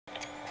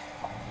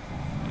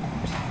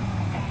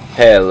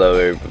Hello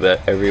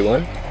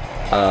everyone,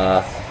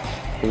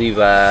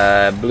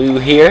 Levi Blue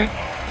here,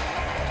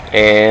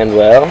 and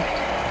well,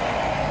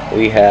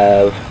 we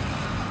have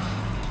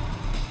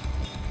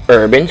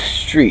urban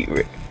street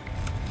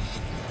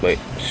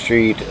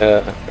racers,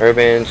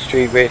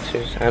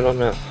 I don't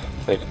know,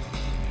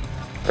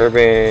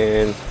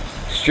 urban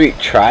street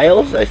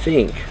trials, I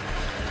think.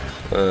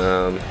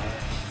 I'm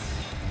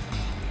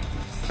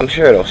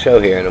sure it'll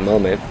show here in a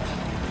moment.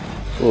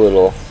 It's a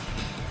little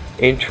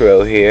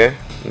intro here.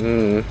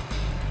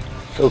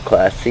 So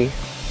classy.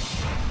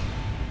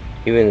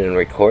 Even in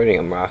recording,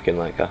 I'm rocking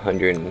like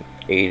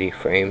 180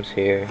 frames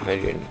here,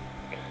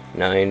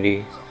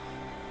 190.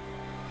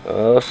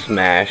 Oh,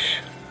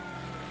 smash.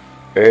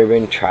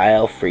 Urban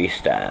Trial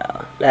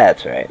Freestyle.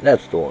 That's right,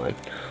 that's the one.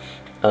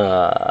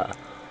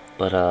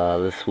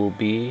 This will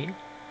be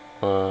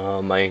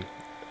my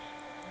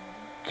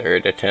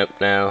third attempt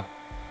now.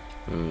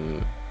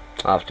 I'll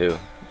have to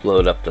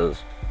load up those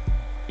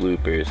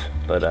bloopers,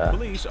 but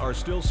police are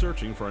still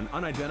searching for an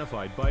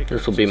unidentified biker.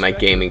 This will be my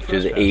gaming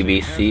through the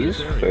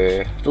ABCs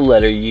for the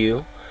letter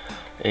U,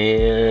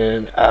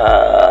 and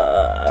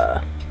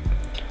I'm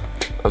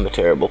a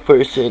terrible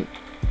person.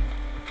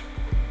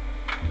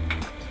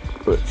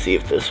 Let's see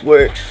if this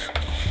works,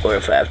 or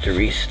if I have to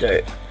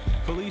restart.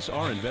 Police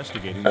are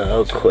investigating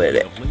I'll quit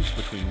it. links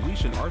between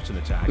recent arson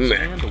attacks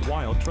and the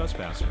wild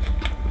trespasser.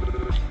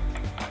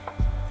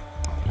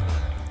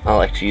 I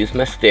like to use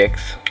my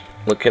sticks.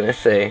 What can I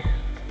say?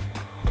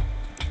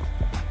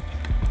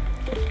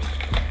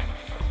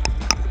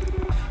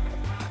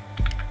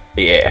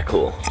 Yeah,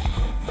 cool.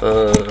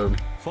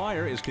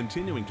 Fire is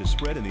continuing to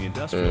spread in the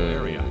industrial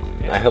area.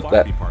 I hope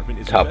that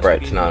top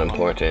right's not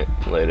important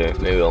later.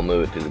 Maybe I'll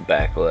move it to the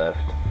back left.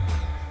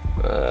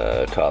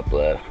 Top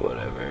left,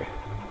 whatever.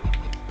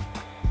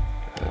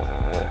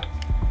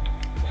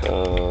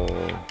 So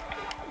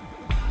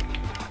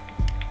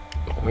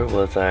where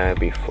was I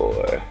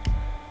before?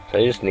 So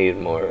I just need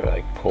more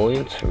like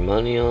points or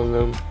money on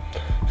them.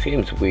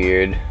 Seems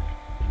weird.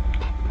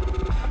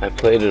 I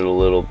played it a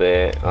little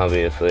bit,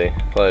 obviously,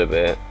 quite a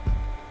bit.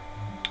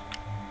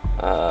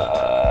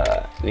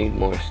 Need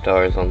more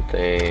stars on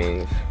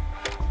things.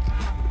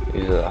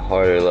 These are the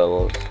harder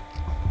levels.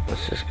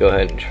 Let's just go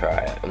ahead and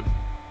try them.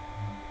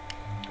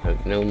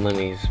 No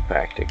money's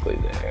practically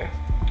there.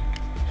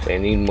 So I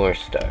need more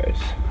stars.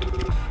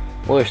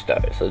 More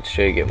stars. Let's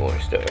try to get more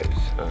stars.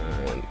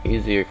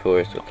 Easier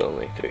course with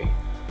only 3.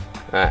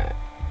 Alright.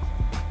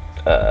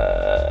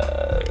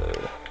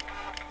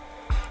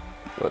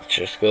 Let's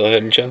just go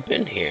ahead and jump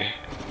in here.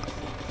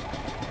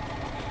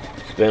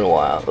 It's been a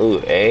while.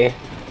 Ooh, A?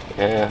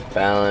 Yeah,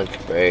 balance,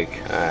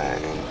 brake.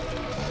 Alright.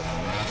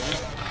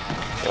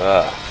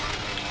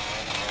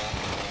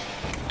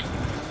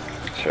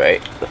 That's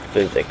right, the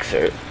physics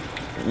are a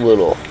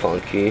little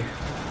funky.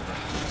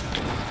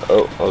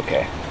 Oh,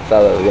 okay. I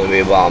thought that was gonna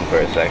be a bomb for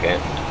a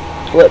second.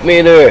 Flip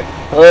meter!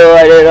 Oh,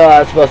 I didn't know I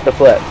was supposed to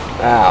flip.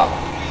 Ow.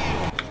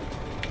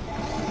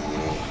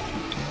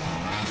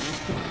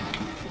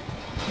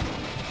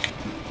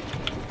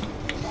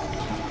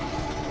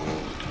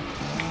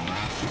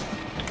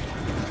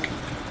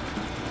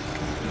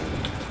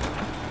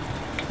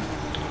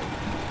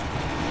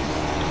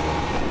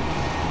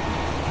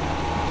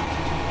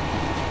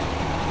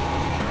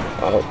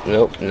 Oh,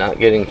 nope, not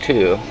getting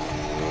 2.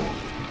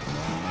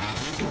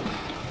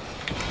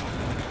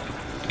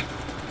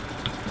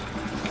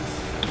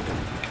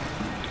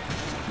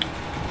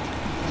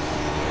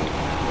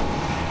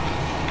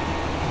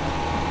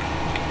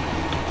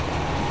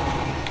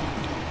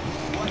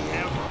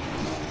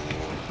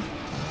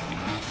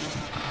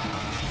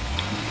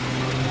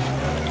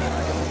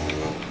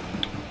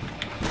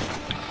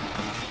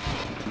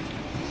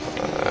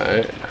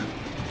 Alright.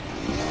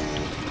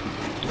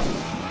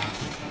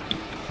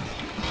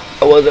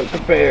 I wasn't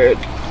prepared.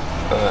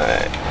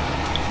 Alright.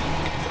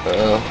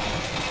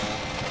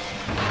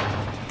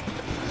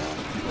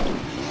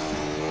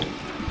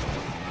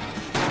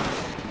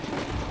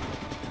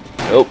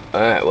 Nope.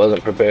 Alright,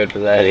 wasn't prepared for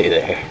that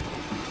either.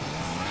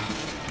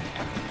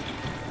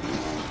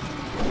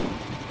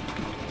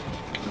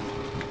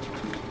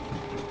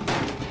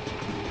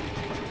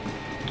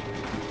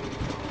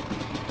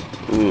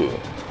 Ooh.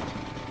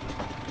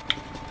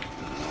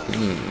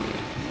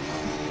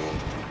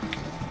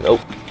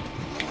 Nope.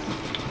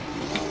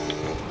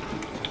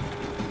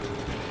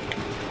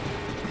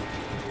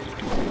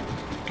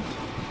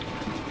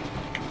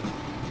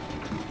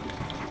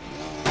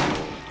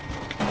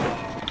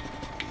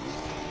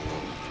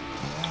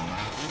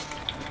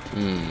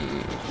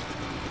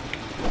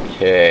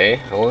 Okay,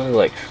 I want to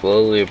like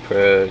slowly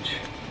approach.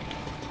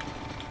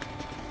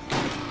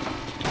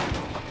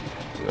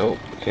 Nope,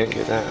 can't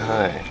get that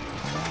high.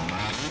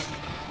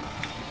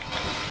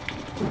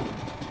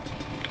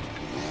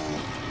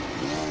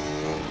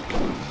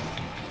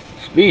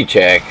 Speed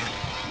check.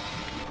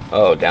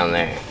 Oh, down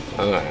there.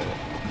 Alright.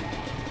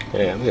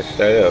 Yeah, I'm gonna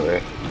start over.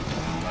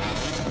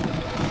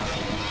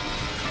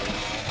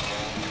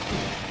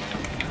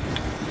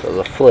 So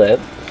the flip.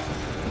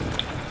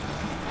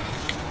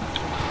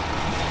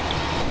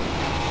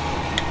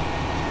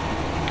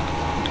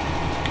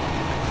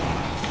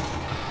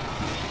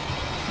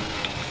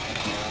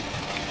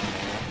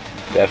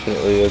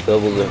 Definitely was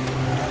able to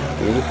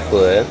do the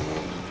flip.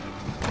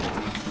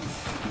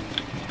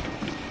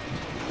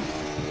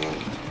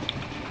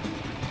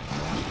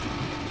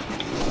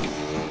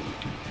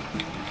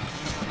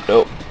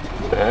 Nope.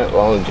 That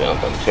long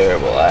jump I'm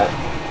terrible at.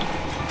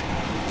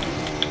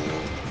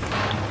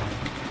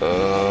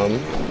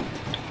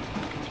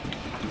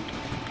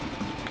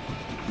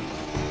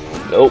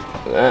 Nope.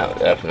 That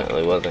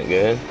definitely wasn't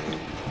good.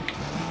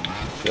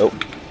 Nope.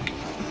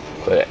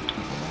 Quit it.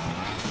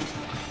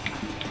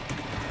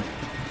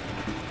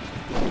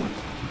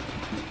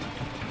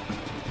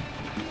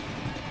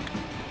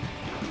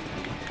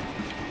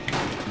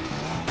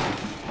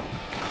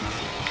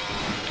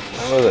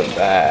 That wasn't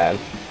bad.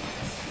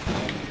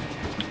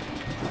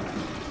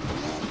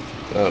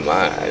 Not in my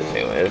eyes,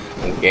 anyways.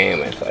 In the game,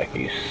 it's like,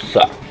 you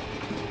suck.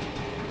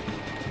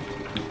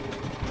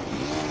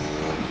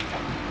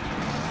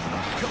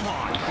 Come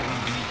on,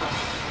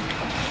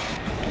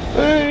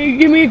 Hey,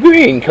 give me a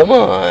green, come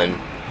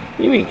on.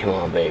 You mean, come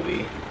on,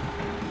 baby.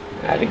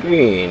 Add a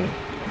green.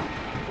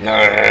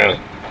 No.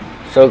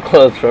 So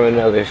close from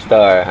another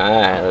star.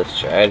 Alright, let's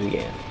try it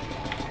again.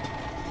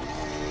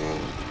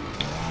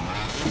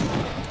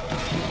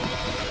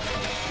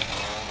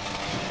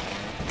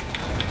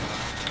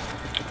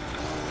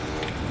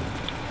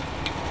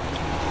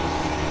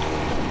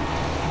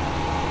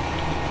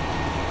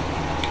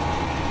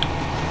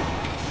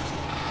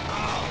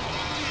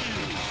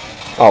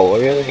 Oh,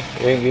 really? You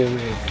didn't give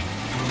me...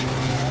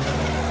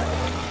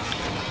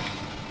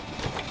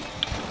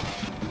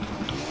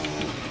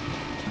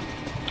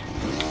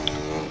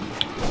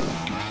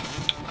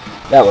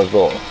 That was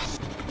bull.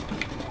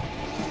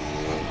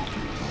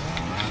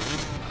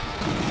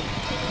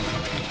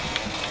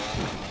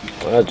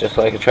 Well, just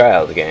like a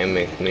Trials game,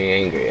 makes me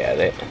angry at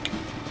it.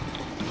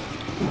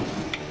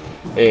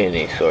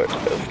 Any sort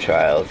of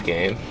Trials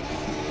game.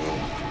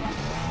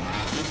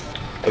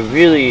 I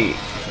really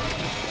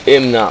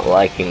am not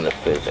liking the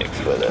physics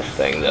for this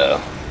thing,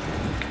 though.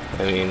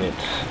 I mean,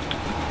 it's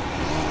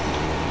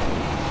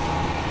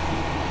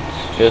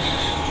just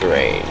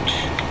strange.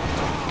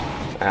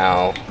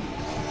 Ow.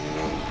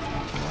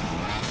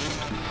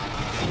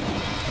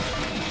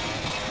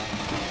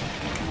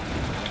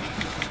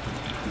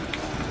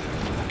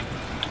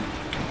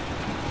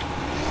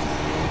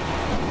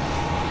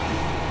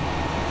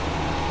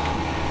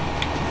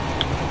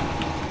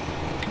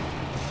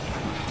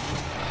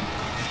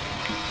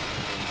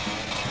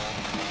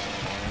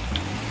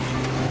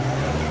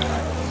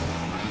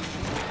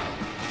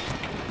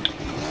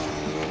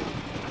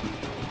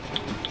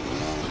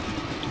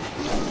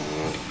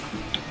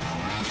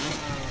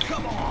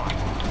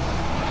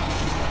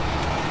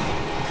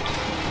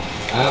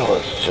 That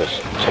was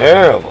just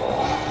terrible.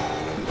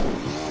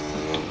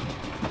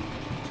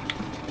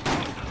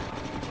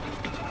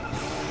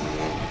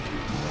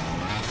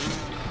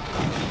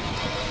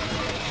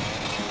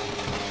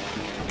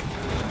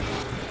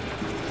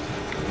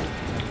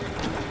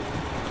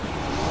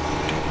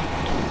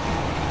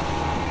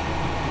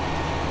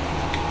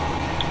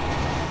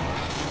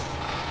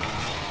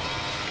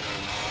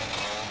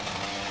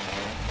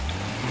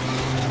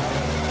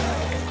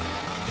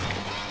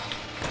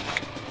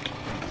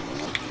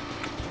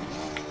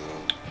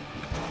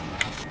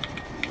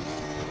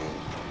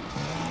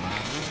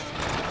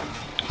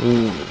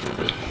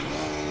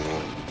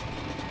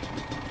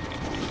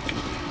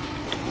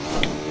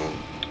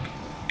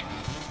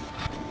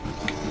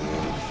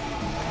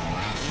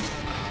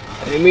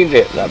 I didn't mean to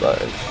hit that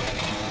button.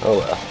 Oh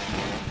well.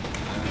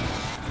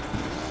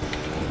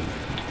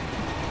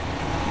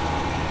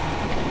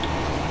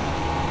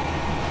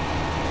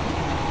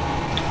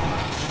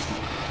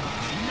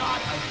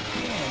 not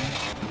again.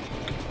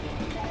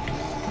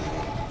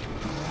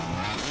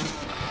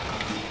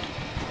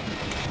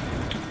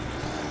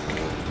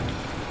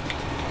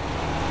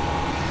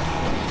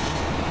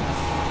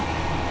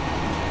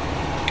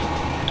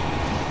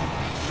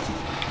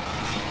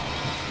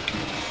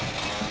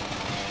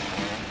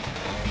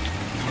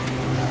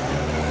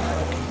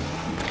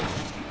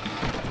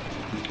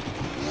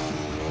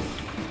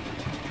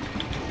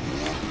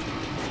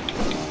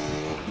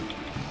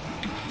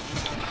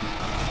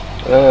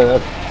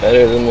 That's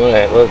better than what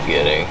I was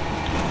getting.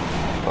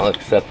 I'll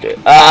accept it.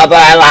 Ah, but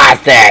I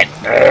lost it!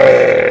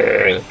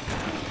 Urgh.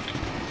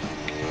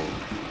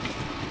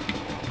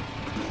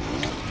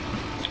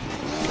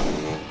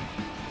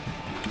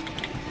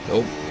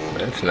 Nope,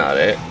 that's not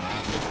it.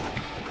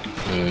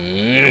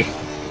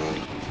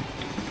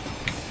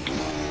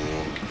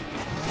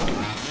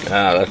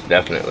 Ah, that's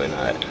definitely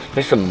not it.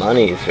 There's some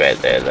monies right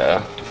there,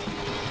 though.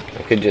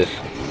 I could just...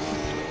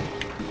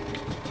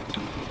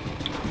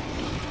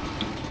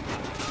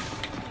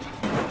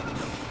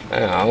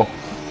 Ow.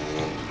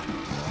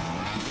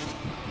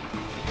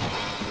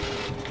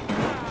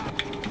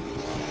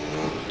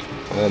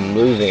 I'm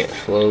losing it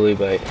slowly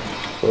but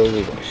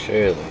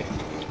surely.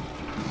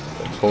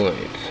 The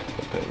points,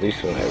 at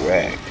least when I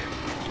wreck.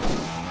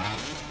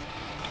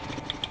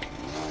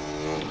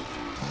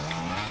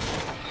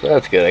 So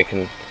that's good. I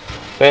can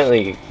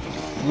apparently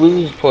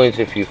lose points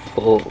if you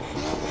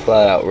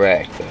flat out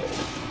wreck.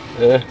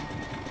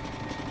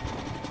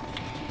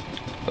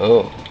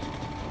 Oh.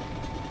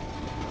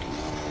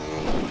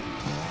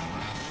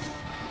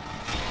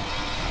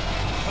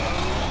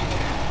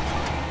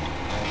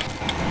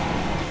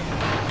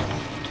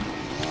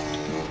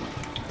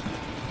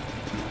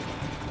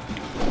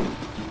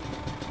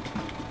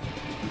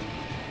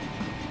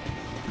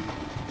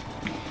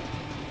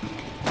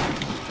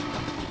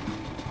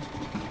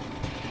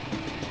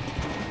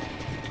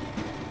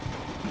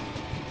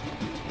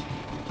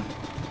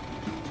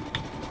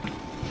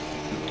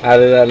 How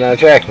did that not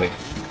track me?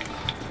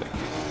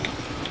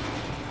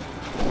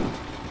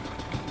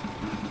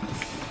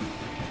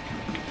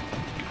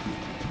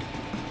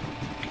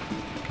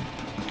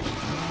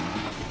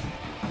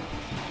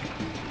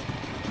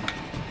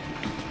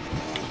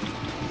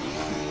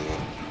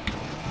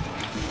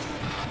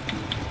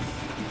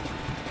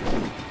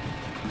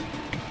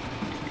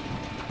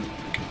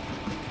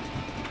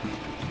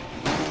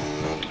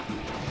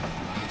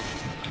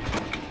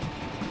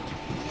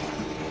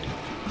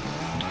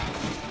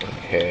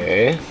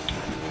 Okay.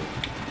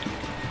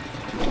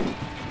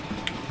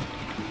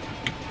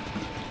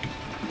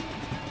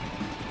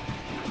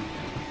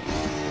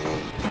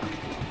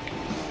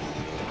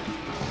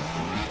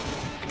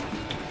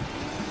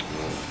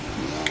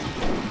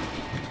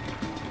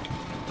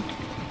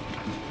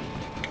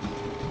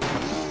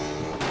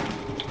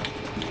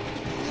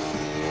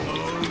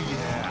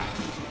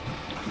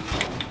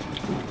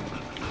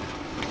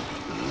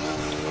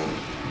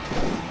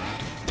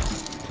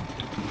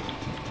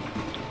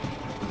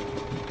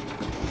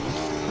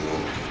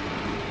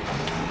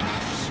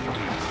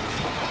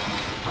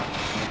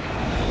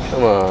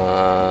 Come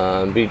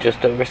on, be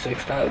just over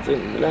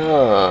 6,000.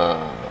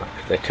 No,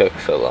 because they took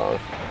so long.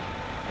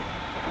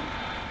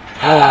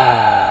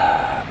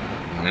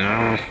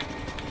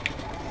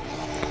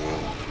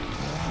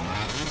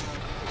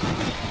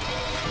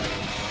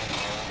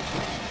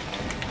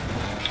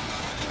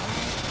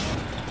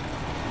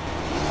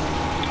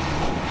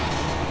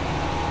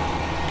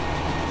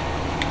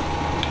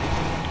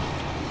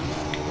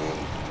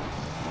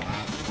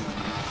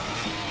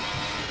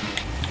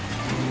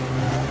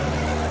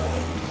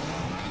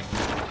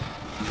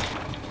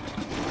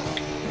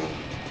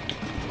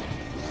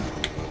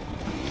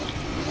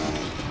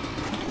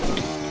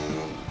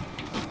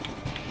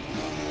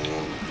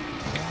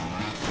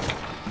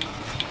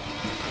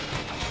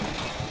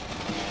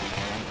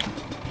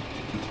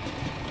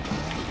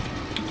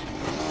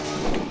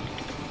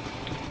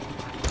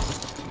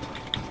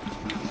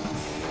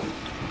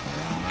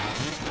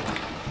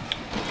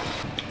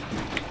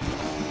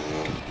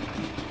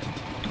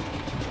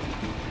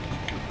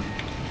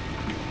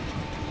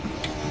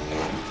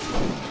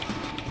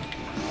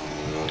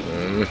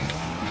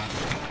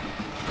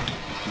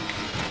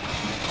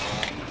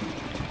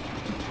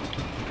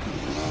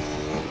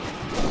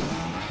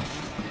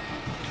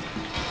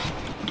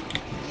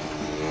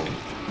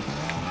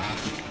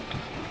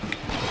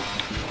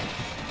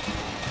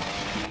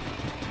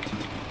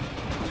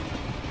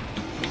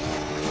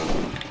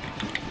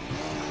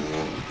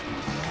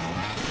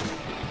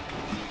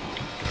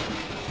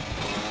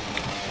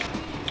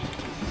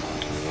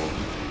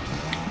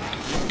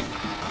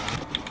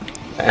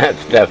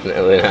 That's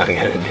definitely not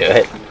gonna do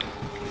it.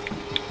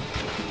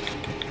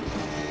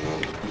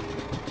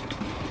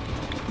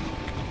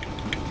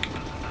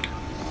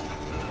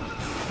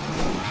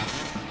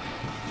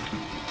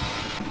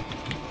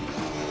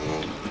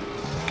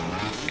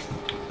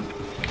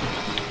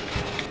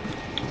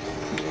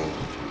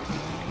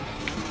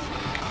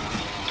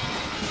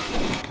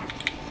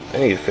 I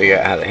need to figure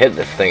out how to hit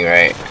this thing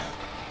right.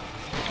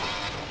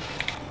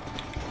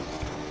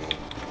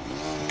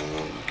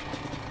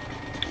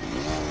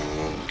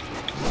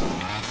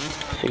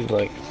 Seems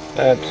like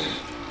that's...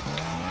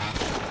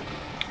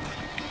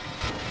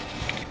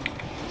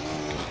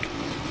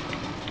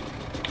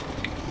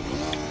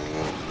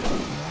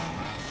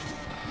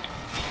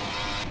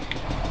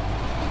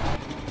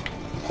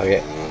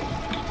 Okay.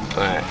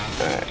 Alright,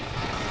 alright.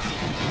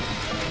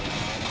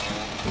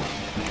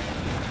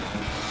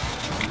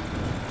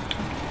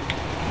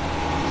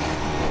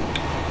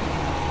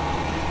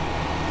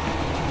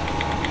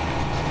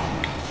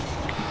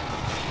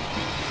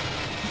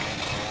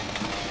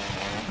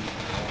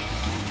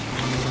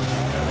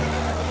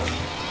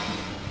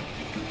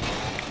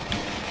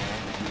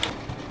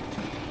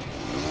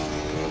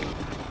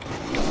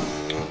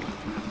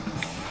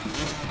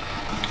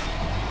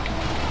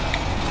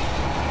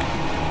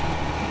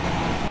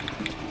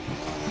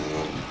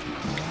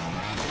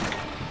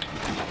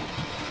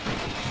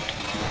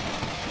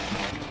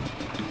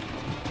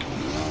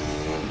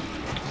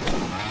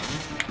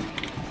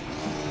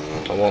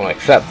 I won't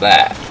accept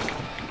that.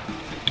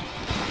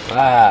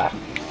 Ah.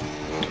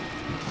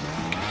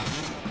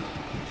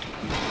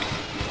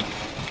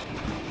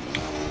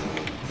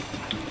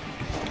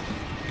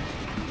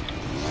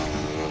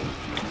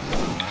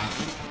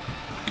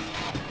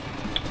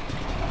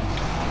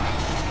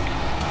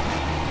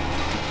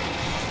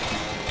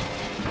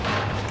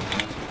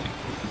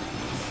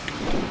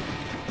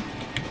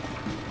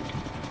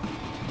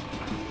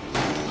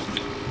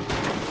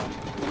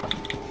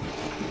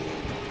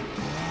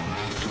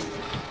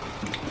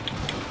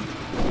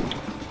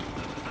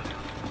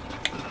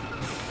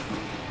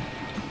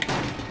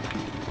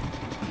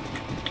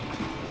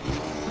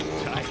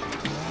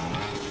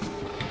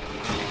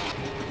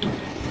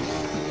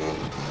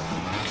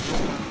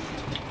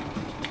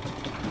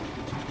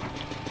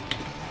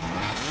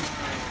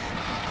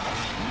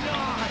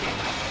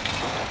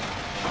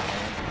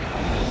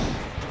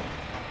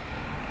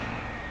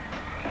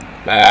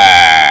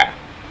 Ah.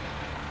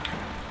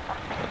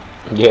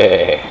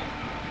 Yeah.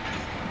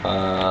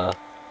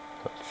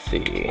 Let's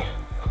see.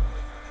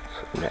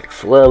 So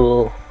next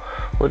level.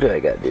 What do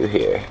I gotta do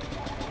here?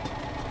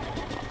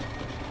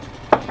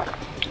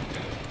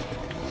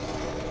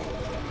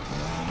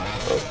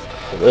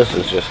 Oh, so this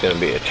is just gonna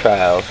be a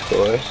trials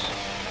course.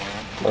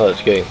 Oh,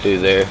 it's getting through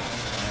there.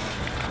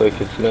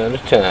 Quickest amount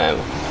of time.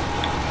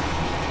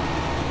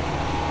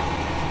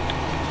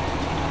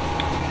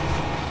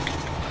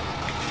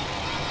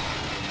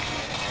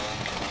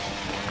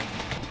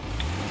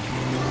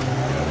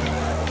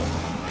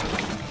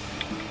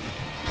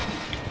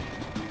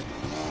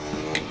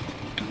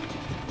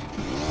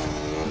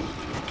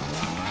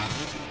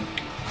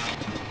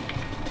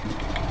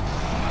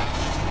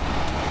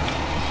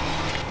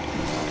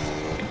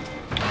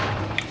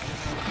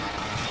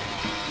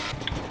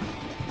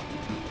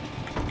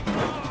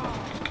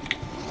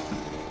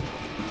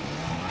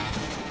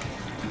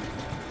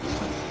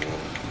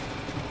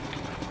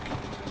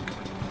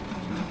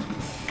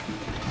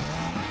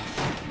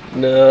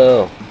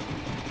 No.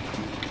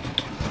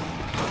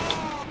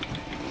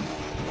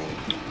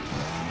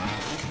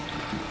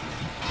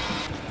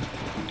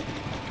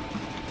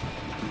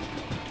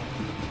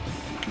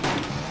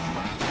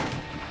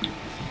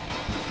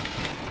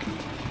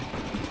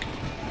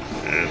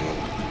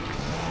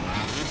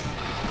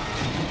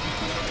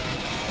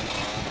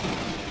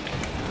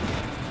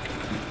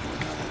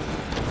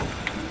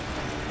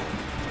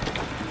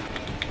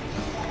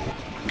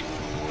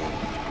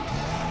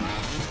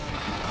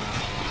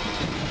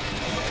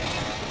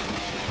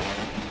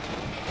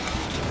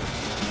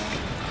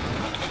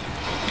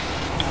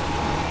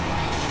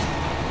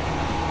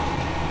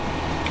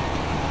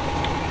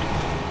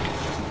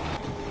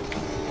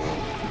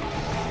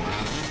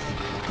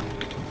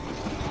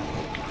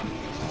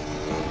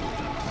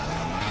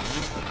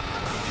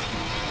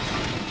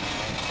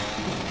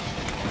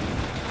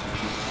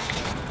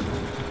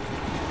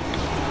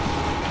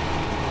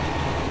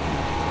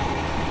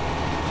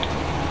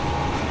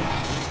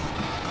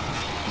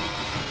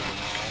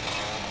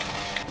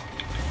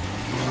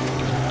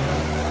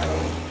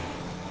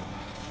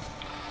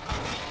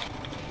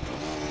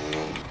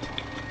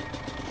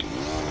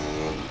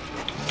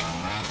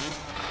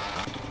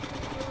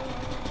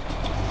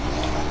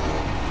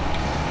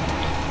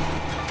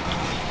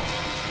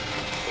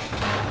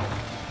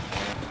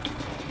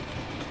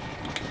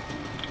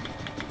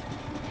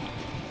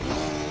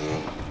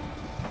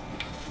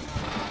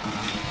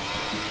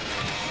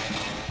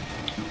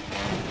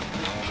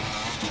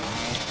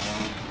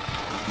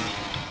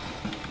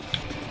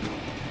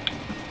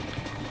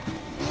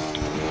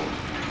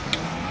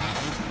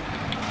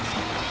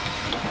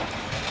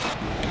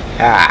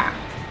 Ah,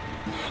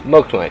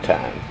 smoked my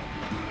time.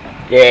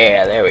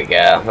 Yeah, there we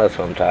go. That's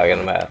what I'm talking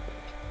about.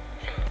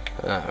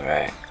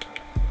 Alright.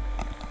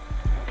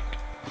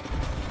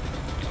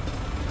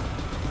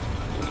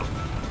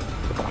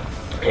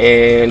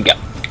 And go.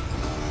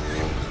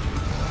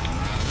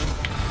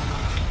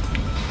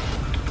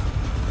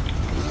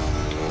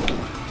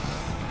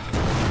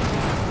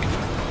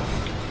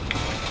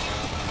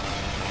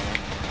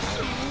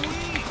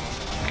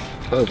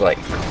 That was like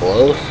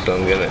close, so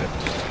I'm gonna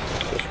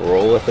just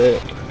roll with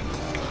it.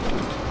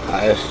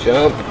 Highest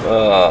jump.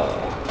 Oh.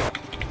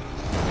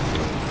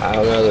 I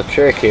don't know the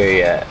trick here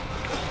yet.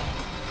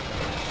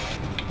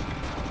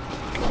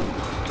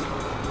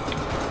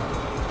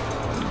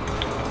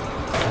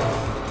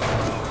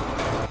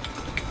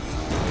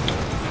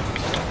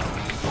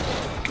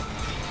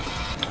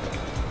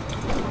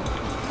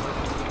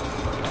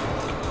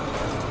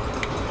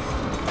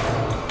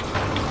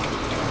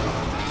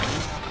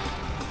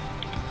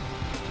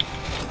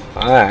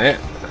 Alright.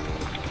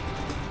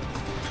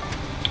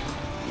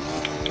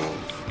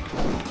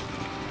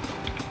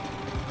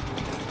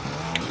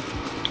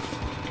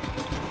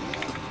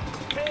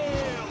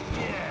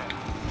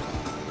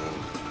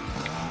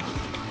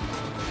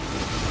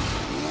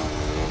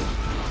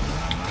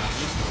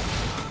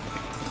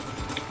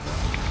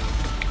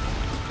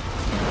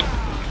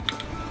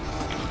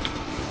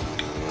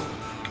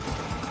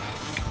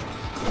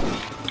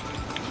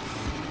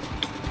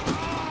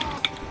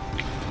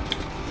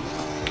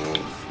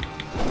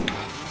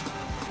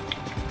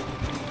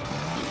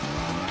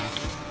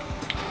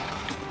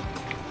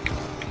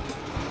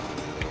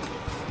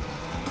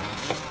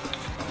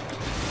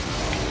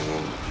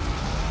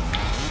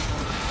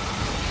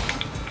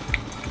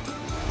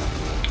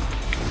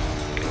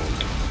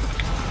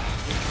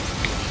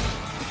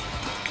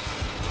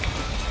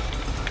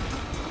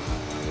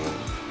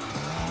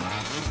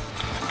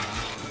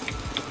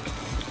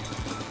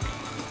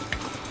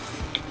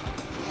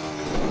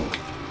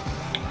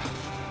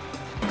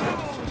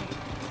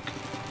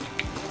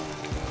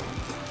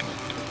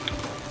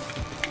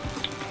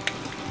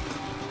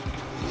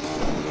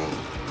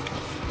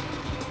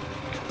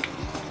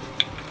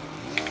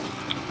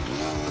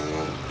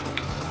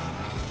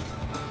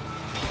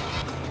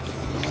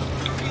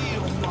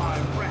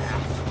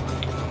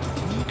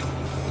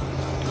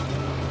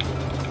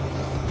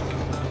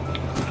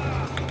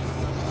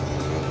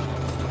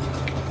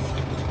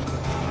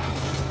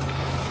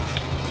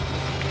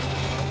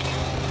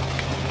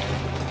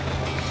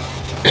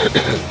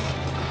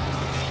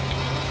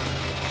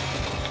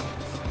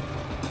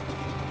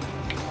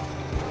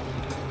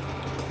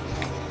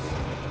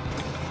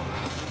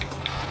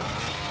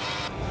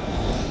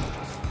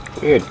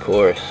 Weird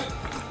course.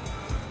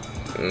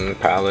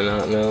 Probably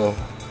not, no.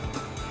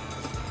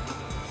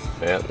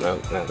 Yep,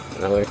 nope,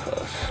 nowhere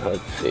close.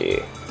 Let's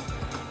see.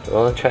 Do I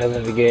want to try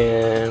that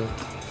again?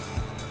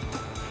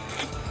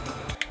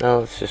 No,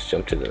 let's just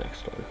jump to the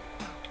next one.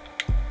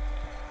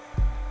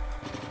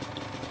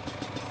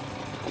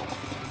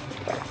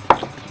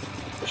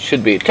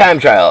 Should be a time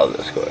trial of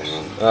this course.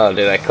 Oh,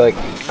 did I click?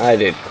 I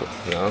did click.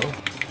 No.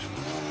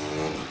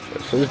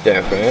 This is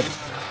different.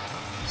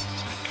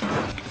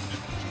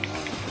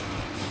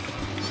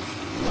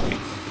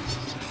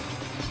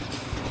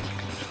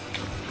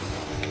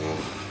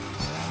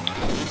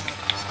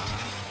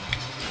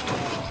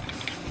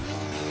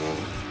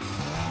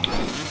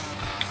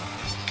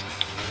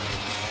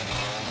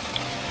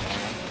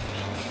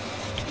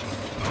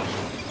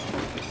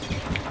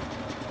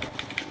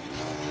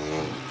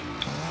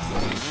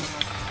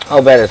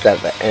 I'll bet it's at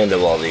the end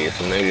of all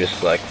these, and they're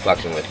just like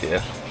fucking with you.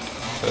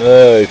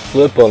 Hey,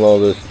 flip on all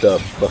this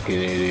stuff,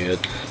 fucking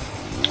idiots.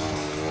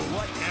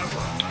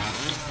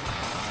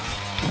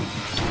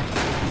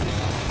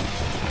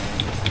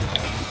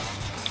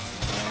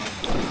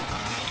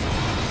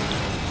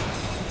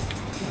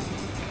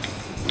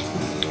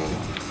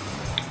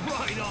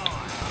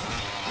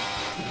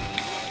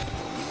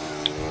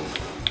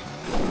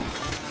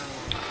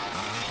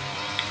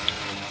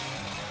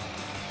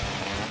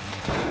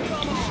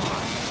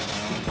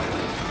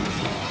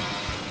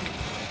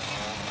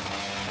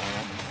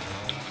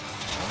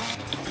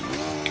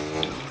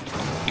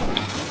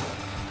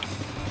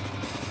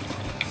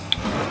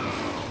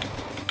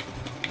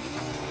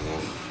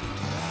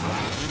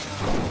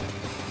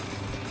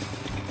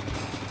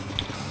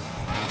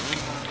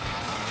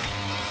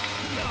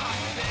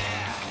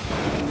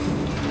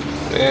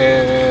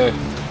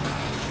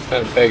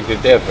 I beg to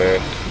differ.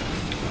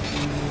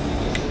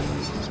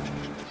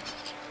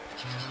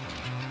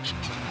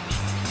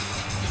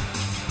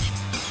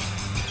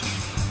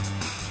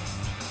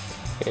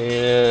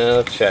 Yeah,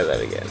 let's try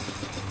that again.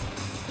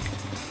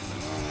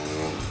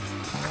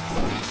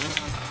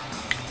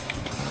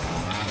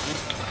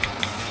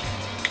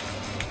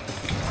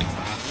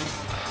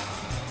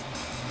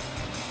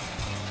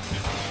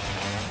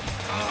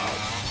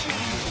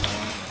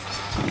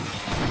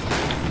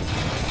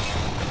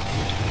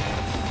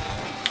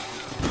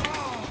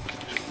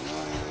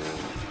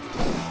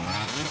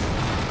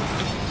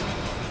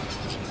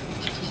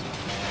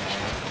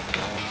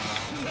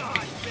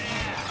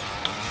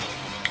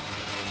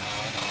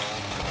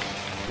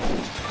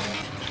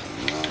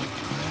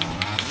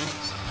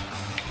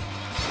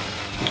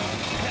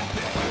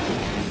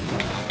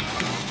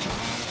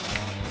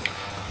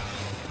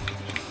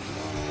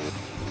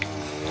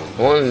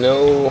 I want to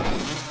know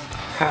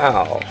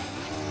how.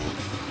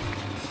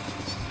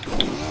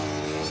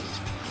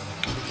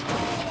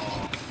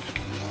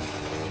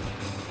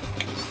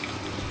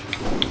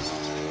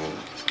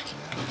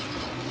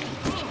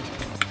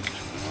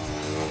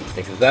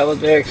 Like, is that what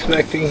they're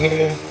expecting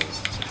here?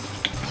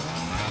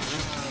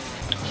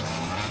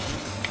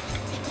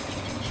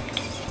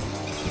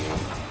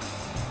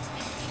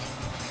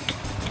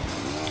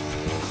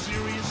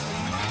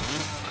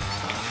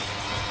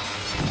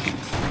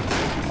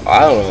 I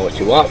don't know what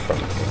you want from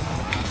me.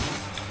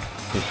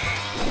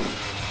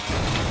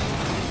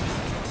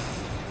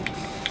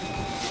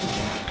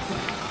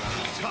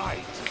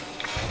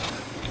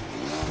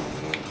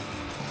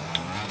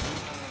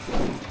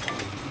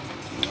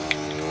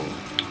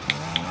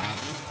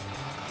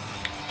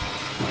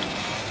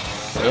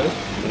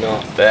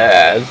 Not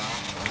bad.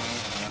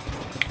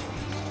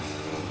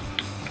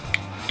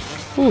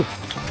 Whew.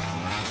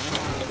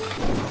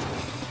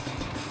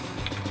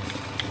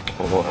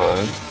 Hold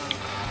on.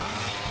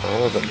 That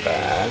wasn't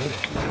bad.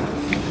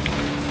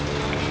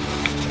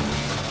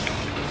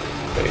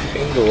 They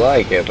seem to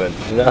like it, but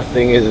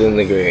nothing is in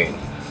the green.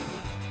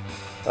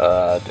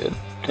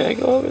 Did I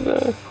go over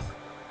there?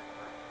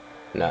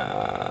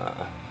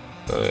 Nah.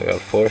 I only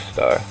got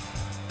 4-star.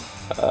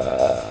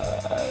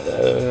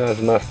 I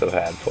must have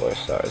had 4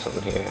 stars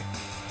on here.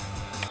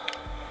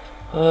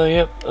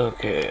 Yep,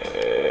 okay.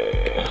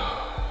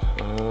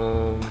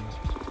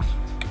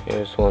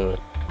 Here's 1 of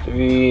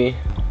 3.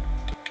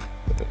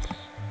 Let's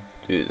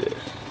do this.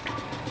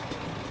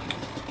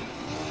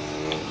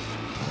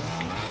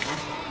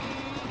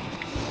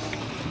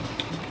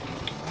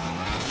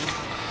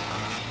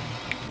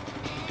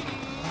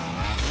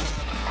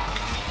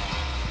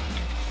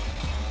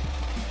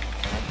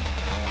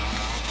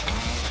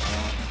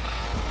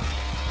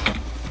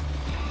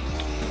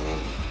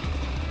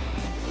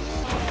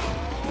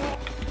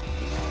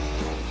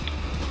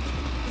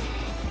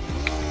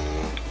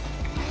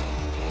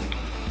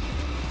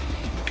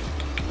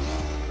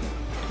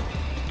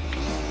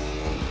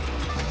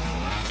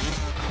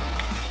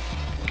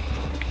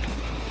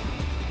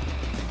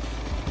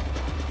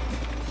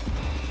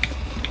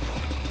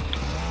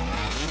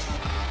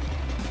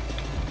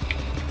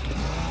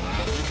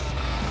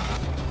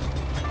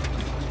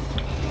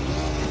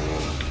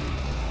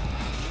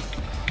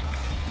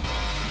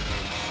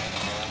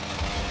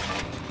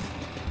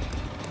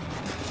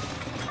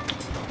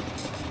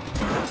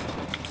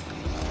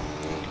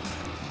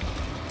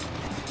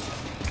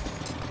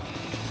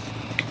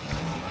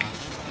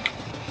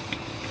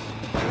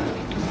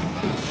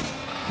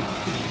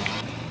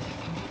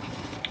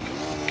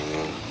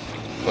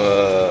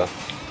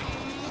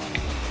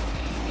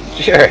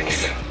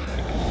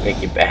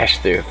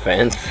 bashed through a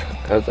fence.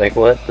 I was like,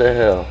 what the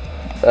hell?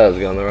 That was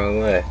going the wrong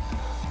way.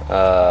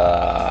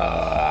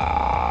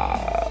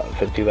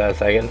 55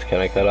 seconds. Can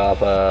I cut off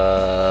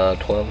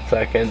 12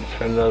 seconds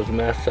from those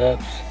mess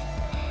ups?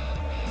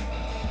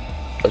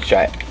 Let's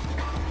try it.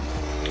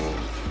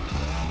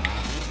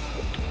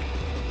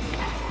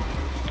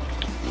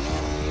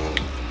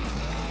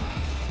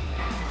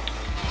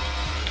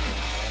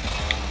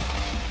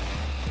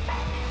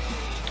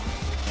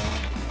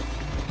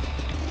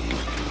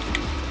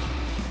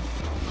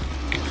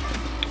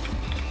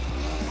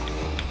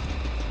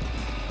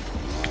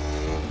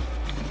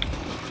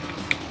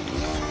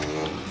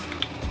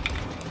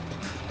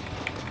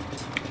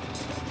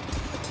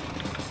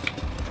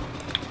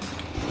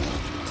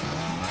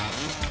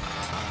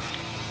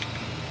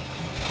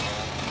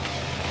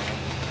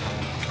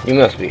 You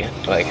must be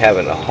like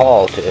having a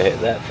haul to hit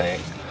that thing,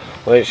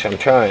 which I'm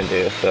trying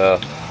to, so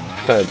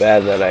it's kind of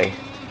bad that I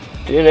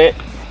didn't.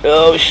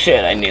 Oh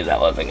shit, I knew that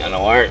wasn't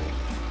gonna work.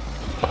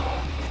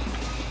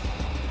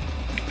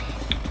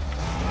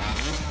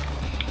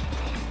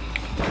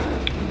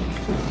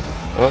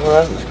 Oh,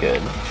 that was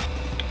good.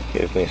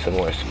 Give me some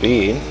more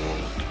speed.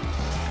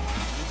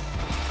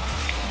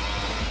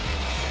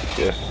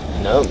 Just,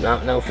 nope,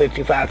 not no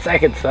 55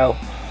 seconds though.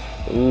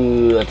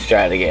 Ooh, let's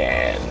try it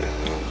again.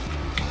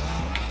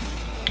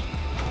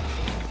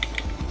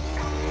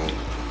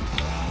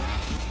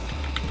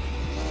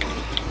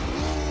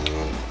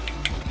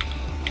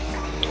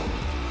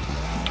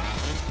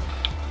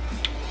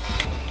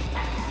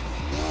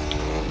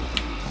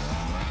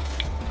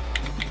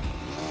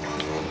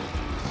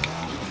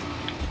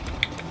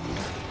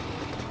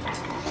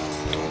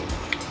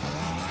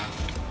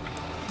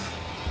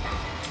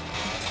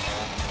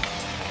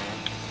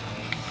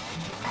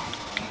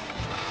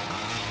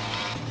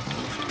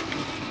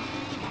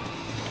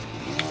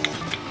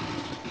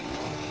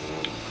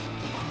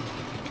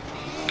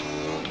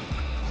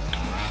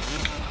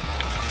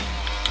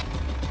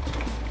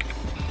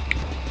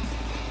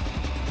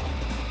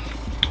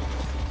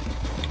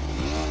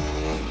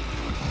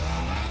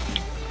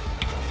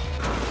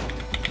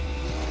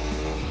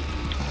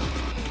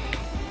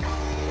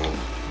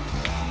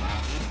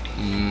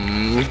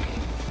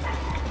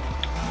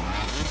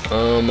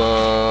 Come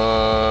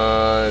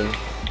on,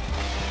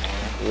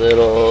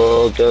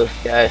 little ghost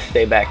guy,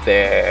 stay back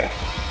there.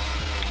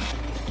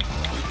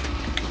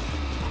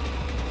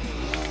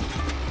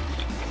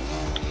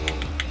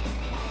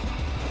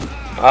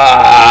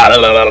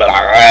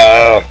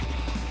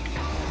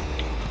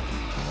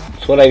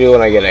 That's what I do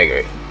when I get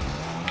angry.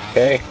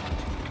 Okay?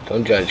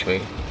 Don't judge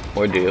me.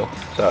 Or do.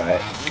 It's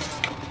alright.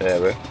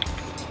 Whatever.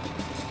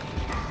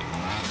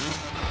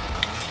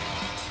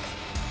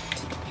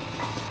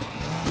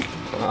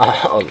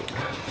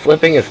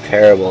 Flipping is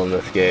terrible in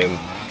this game,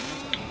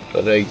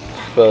 but I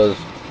suppose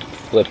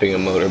flipping a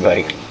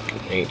motorbike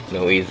ain't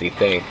no easy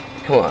thing.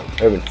 Come on,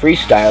 Urban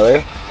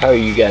Freestyler, how are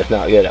you guys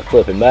not good at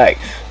flipping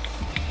bikes?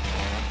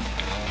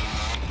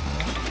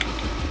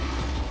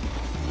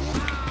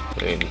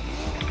 I mean,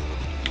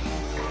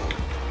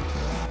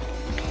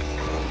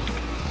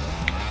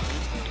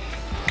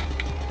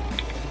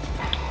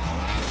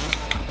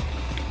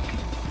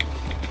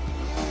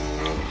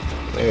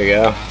 there we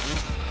go.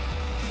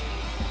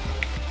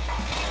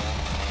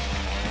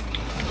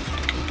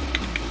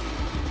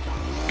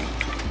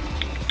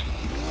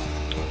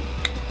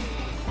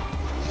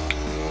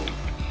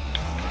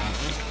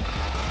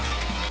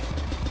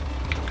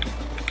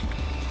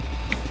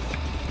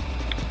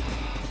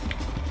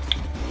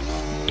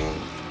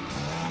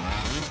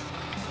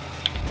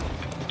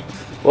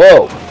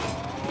 Whoa!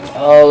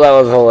 Oh, that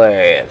was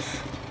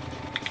hilarious.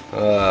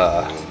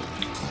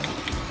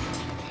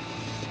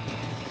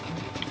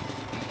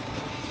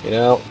 You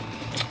know,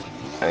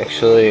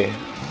 actually,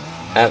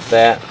 at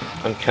that,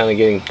 I'm kind of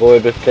getting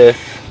bored with this.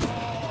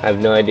 I have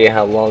no idea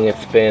how long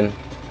it's been.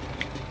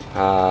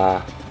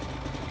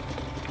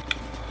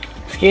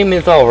 This game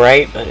is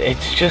alright, but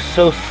it's just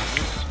so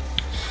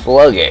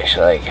sluggish.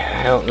 Like,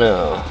 I don't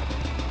know.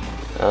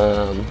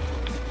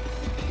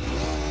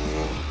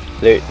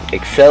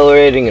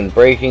 Accelerating and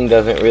braking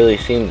doesn't really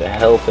seem to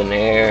help in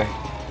air,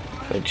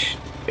 which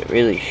it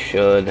really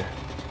should.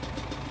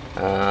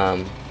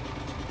 Other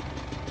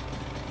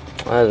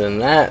than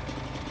that,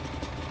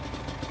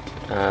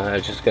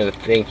 just gonna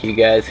thank you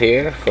guys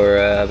here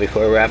for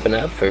before wrapping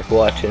up for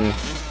watching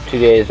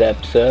today's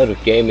episode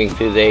of Gaming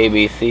Through the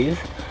ABCs.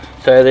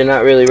 Sorry they're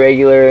not really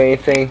regular or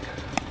anything.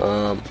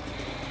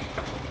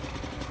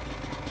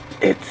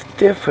 It's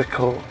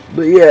difficult,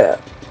 but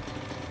yeah.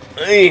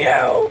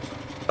 Anyhow.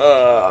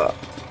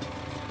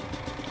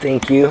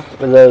 Thank you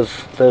for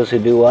those who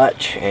do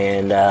watch,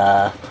 and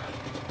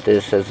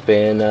this has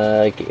been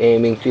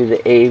Gaming Through the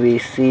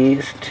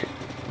ABCs,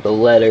 the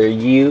letter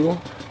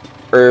U,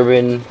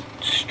 Urban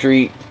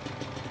Street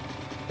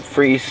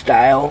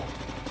Freestyle.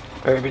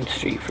 Urban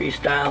Street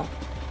Freestyle.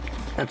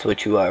 That's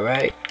what you are,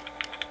 right?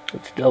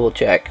 Let's double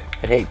check.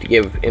 I'd hate to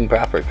give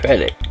improper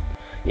credit.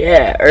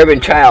 Yeah, Urban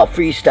Child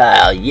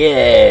Freestyle.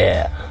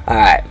 Yeah.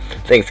 Alright.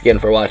 Thanks again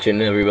for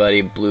watching,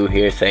 everybody. Blue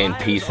here saying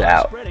peace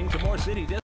out.